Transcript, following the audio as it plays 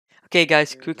Okay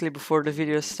guys, quickly before the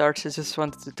video starts, I just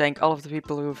wanted to thank all of the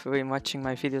people who've been watching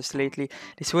my videos lately.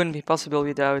 This wouldn't be possible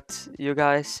without you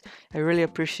guys. I really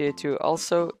appreciate you.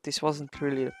 Also, this wasn't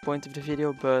really the point of the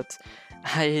video, but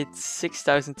I hit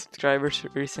 6,000 subscribers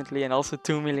recently and also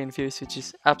 2 million views, which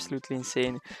is absolutely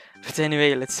insane. But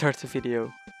anyway, let's start the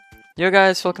video. Yo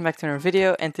guys, welcome back to another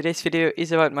video, and today's video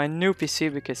is about my new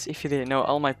PC, because if you didn't know,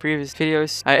 all my previous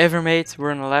videos I ever made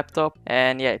were on a laptop,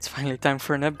 and yeah, it's finally time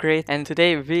for an upgrade. And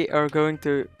today we are going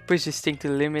to push this thing to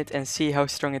the limit and see how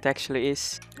strong it actually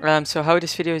is. So how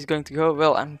this video is going to go,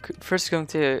 well, I'm first going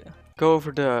to go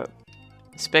over the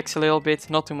specs a little bit,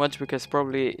 not too much because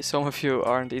probably some of you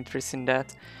aren't interested in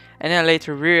that. And then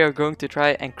later we are going to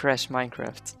try and crash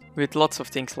Minecraft with lots of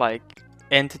things like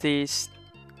entities,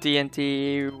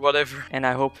 TNT, whatever, and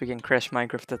I hope we can crash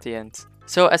Minecraft at the end.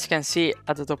 So as you can see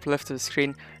at the top left of the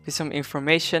screen, there's some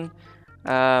information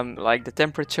like the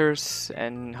temperatures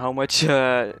and how much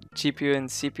GPU and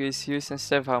CPU is used and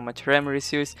stuff, how much RAM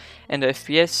is used, and the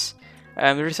FPS.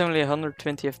 There is only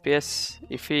 120 FPS.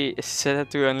 If we set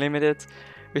it to unlimited,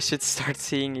 we should start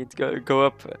seeing it go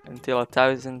up until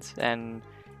 1000 and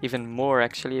even more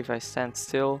actually if I stand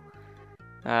still.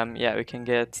 Yeah, we can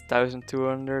get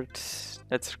 1200.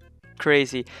 That's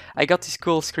crazy. I got this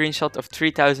cool screenshot of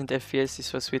 3000 FPS.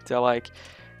 This was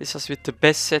with the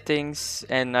best settings,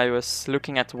 and I was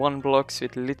looking at one block, so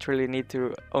it literally need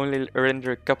to only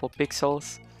render a couple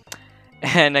pixels,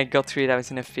 and I got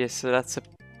 3000 FPS. So that's a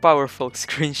powerful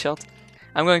screenshot.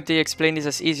 I'm going to explain this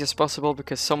as easy as possible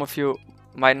because some of you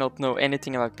might not know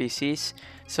anything about PCs.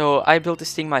 So I built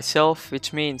this thing myself,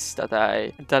 which means that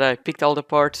I picked all the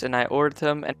parts and I ordered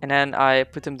them, and then I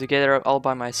put them together all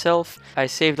by myself. I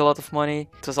saved a lot of money.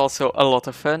 It was also a lot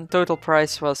of fun. Total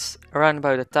price was around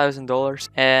about $1,000,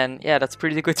 and yeah, that's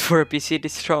pretty good for a PC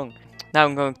this strong. Now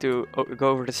I'm going to go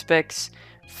over the specs.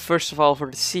 First of all, for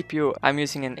the CPU, I'm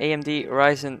using an AMD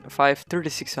Ryzen 5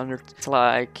 3600. It's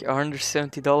like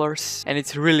 $170, and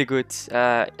it's really good,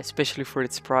 especially for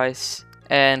its price.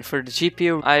 And for the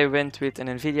GPU, I went with an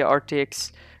NVIDIA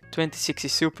RTX 2060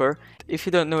 Super. If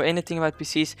you don't know anything about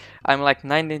PCs, I'm like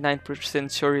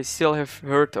 99% sure you still have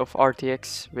heard of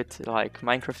RTX with like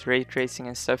Minecraft ray tracing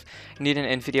and stuff. You need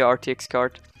an NVIDIA RTX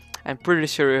card. I'm pretty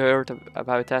sure you heard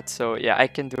about that, so yeah, I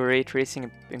can do ray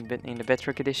tracing in the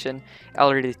Bedrock edition. I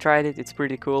already tried it, it's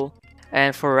pretty cool.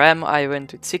 And for RAM, I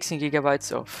went with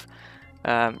 16GB of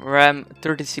RAM,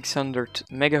 3600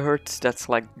 megahertz. That's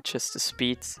like just the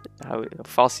speed, how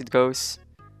fast it goes.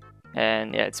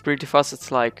 And yeah, it's pretty fast.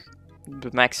 It's like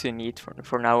the max you need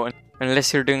for now,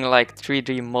 unless you're doing like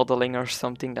 3D modeling or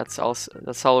something. That's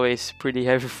always pretty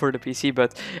heavy for the PC,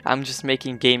 but I'm just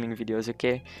making gaming videos,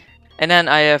 okay? And then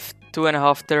I have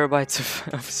 2.5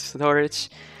 terabytes of storage,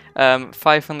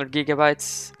 500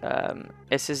 gigabytes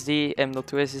SSD, M.2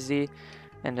 SSD,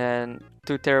 and then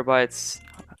 2 terabytes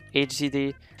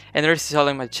HDD. And the rest is all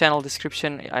in my channel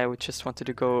description. I would just wanted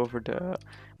to go over the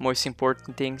most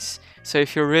important things. So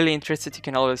if you're really interested, you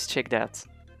can always check that.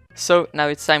 So now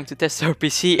it's time to test our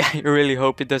PC. I really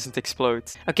hope it doesn't explode.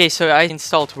 Okay, so I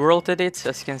installed World Edit.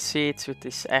 As you can see, it's with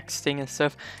this X thing and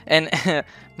stuff. And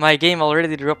my game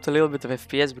already dropped a little bit of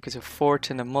FPS because of Fort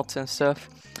and the mods and stuff.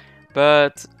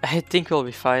 But I think we'll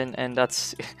be fine, and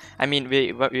that's... I mean,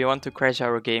 we want to crash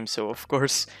our game, so of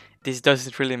course this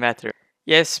doesn't really matter.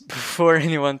 Yes, before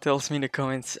anyone tells me in the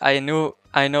comments, I know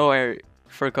I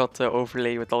forgot the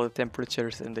overlay with all the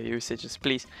temperatures and the usages.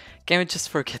 Please, can we just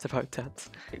forget about that?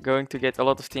 We're going to get a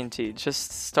lot of TNT.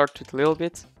 Just start with a little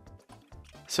bit.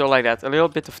 So like that, a little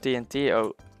bit of TNT.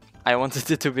 Oh, I wanted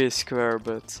it to be a square,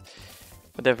 but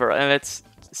whatever. And let's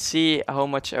see how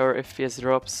much our FPS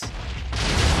drops.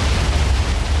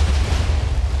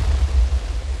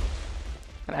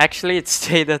 And actually it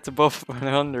stayed at above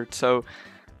 100, so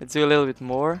let's do a little bit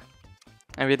more.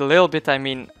 And with a little bit, I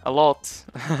mean a lot.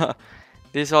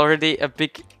 This is already a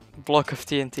big block of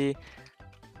TNT.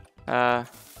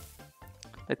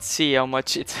 Let's see how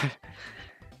much it...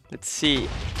 Let's see.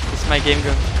 Is my game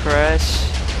going to crash?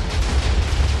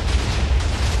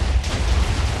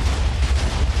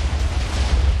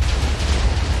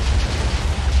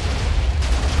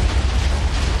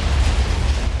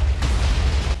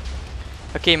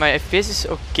 Okay, my FPS is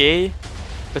okay,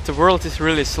 but the world is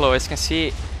really slow. As you can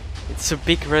see, it's a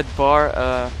big red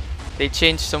bar. They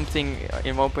changed something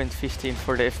in 1.15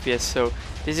 for the FPS, so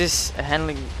this is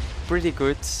handling pretty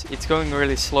good. It's going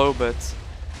really slow, but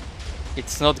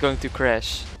it's not going to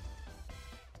crash.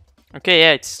 Okay,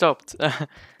 yeah, it stopped.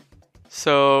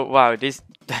 So wow,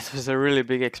 that was a really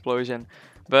big explosion,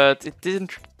 but it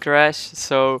didn't crash.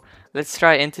 So let's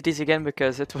try entities again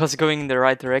because it was going in the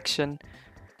right direction.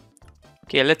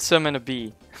 Okay, let's summon a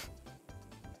bee.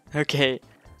 Okay.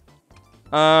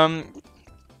 Yeah,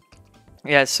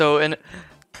 so if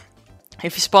you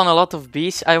spawn a lot of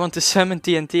bees, I want to summon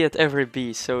TNT at every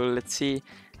bee. So let's see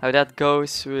how that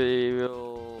goes.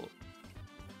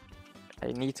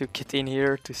 I need to get in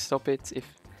here to stop it if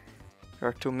there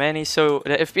are too many. So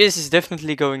the FPS is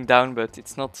definitely going down, but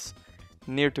it's not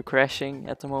near to crashing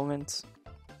at the moment.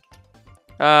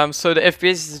 So the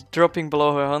FPS is dropping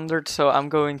below 100, so I'm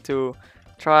going to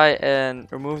try and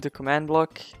remove the command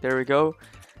block. There we go.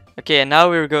 Okay, and now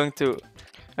we're going to...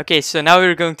 Okay, so now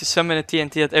we're going to summon a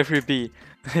TNT at every bee.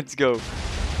 Let's go.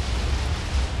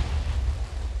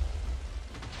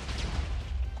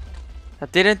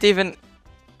 It didn't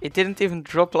even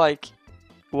drop, like...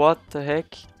 What the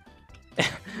heck?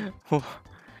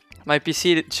 My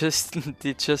PC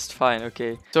did just fine,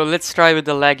 okay. So let's try with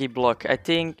the laggy block. I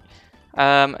think...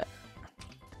 and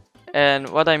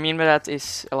what I mean by that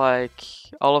is, like,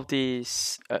 all of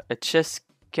these... a chest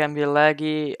can be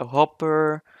laggy, a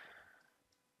hopper...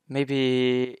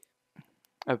 Maybe...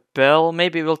 a bell?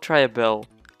 Maybe we'll try a bell.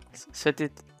 Set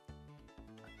it...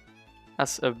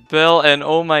 as a bell, and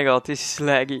oh my god, this is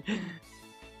laggy.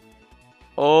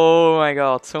 Oh my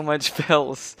god, so much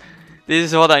bells. This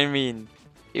is what I mean.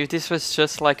 If this was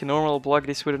just like a normal block,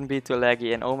 this wouldn't be too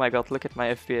laggy. And oh my god, look at my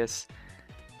FPS.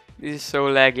 This is so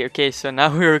laggy. Okay, so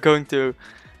now we're going to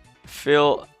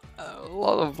fill a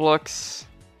lot of blocks.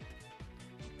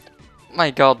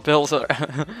 My god, bells are...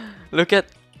 Look at...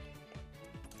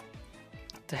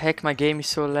 What the heck, my game is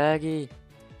so laggy.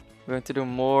 We're going to do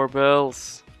more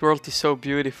bells. The world is so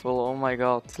beautiful, oh my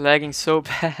god. It's lagging so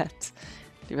bad.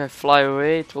 If I fly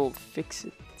away, it will fix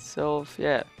itself.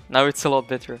 Yeah, now it's a lot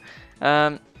better.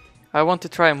 I want to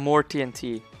try more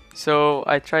TNT. So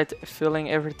I tried filling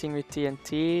everything with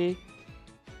TNT.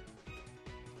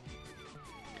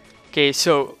 Okay,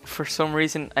 so for some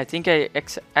reason I think I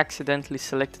accidentally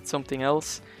selected something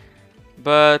else.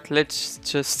 But let's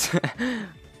just...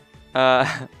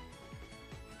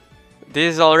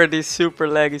 this is already super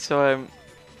laggy, so I'm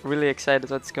really excited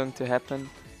what's going to happen.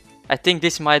 I think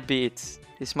this might be it.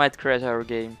 This might crash our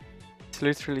game. It's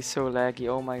literally so laggy,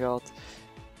 oh my god.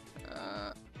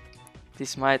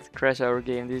 This might crash our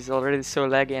game. This is already so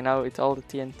laggy, and now with all the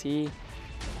TNT.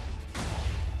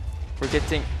 We're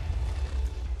getting...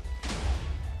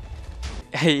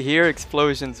 I hear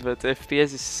explosions, but the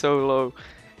FPS is so low.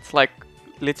 It's like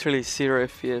literally 0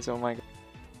 FPS, oh my god.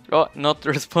 Oh, not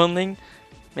responding.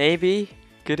 Maybe.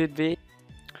 Could it be?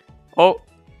 Oh,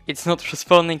 it's not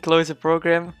responding. Close the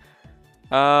program.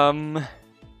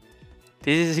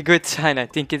 This is a good sign. I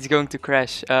think it's going to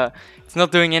crash. It's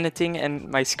not doing anything and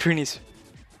my screen is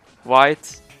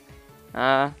white.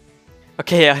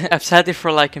 Okay, I've sat it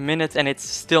for like a minute and it's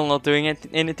still not doing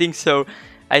anything. So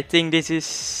I think this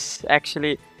is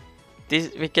actually...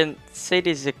 we can say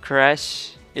this is a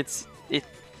crash. It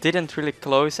didn't really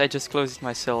close. I just closed it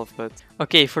myself. But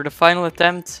okay, for the final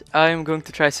attempt, I'm going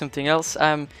to try something else.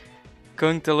 I'm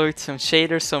going to load some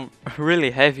shaders, some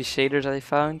really heavy shaders I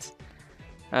found.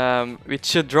 Which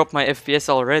should drop my FPS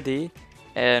already.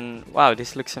 And wow,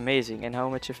 this looks amazing. And how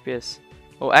much FPS?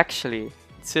 Oh, actually,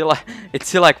 it's still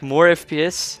like more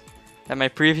FPS than my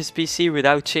previous PC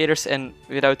without shaders and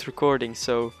without recording.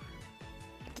 So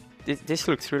this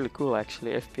looks really cool,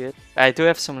 actually. FPS. I do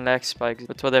have some lag spikes,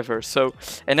 but whatever. So,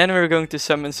 and then we're going to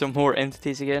summon some more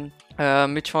entities again.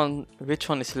 Which one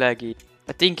is laggy?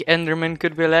 I think Enderman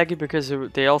could be laggy because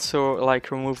they also like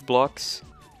remove blocks.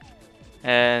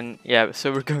 And yeah,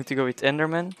 so we're going to go with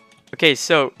Enderman. Okay,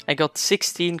 so I got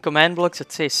 16 command blocks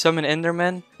that say summon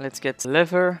Enderman. Let's get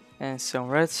lever and some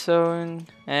redstone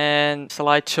and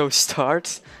slideshow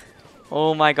start.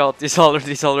 Oh my god, this is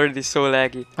already so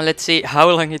laggy. Let's see how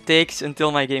long it takes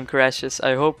until my game crashes. I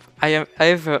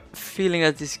have a feeling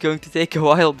that this is going to take a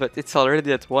while, but it's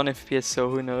already at 1 FPS, so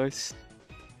who knows.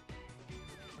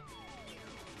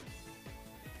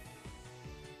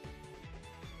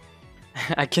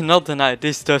 I cannot deny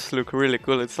this does look really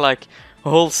cool. It's like a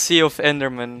whole sea of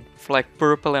Endermen, like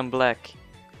purple and black.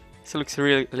 This looks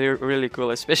really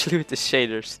cool, especially with the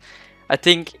shaders. I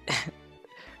think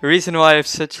the reason why I have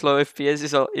such low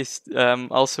FPS is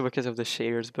also because of the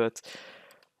shaders, but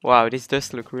wow, this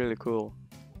does look really cool.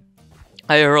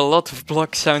 I hear a lot of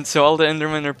block sounds, so all the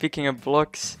Endermen are picking up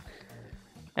blocks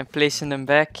and placing them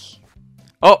back.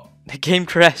 Oh, the game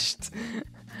crashed.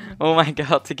 Oh my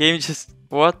god, the game just...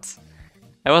 What?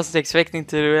 I wasn't expecting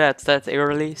to do that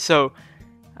early, so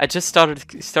I just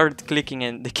started clicking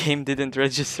and the game didn't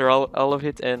register all of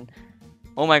it, and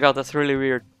oh my god, that's really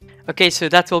weird. Okay, so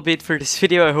that will be it for this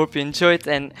video. I hope you enjoyed,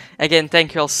 and again,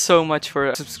 thank you all so much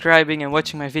for subscribing and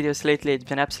watching my videos lately. It's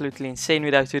been absolutely insane.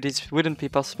 Without you, this wouldn't be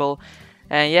possible.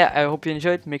 And yeah, I hope you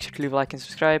enjoyed. Make sure to leave a like and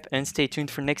subscribe, and stay tuned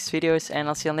for next videos, and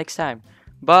I'll see you next time.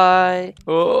 Bye.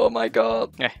 Oh my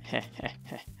god.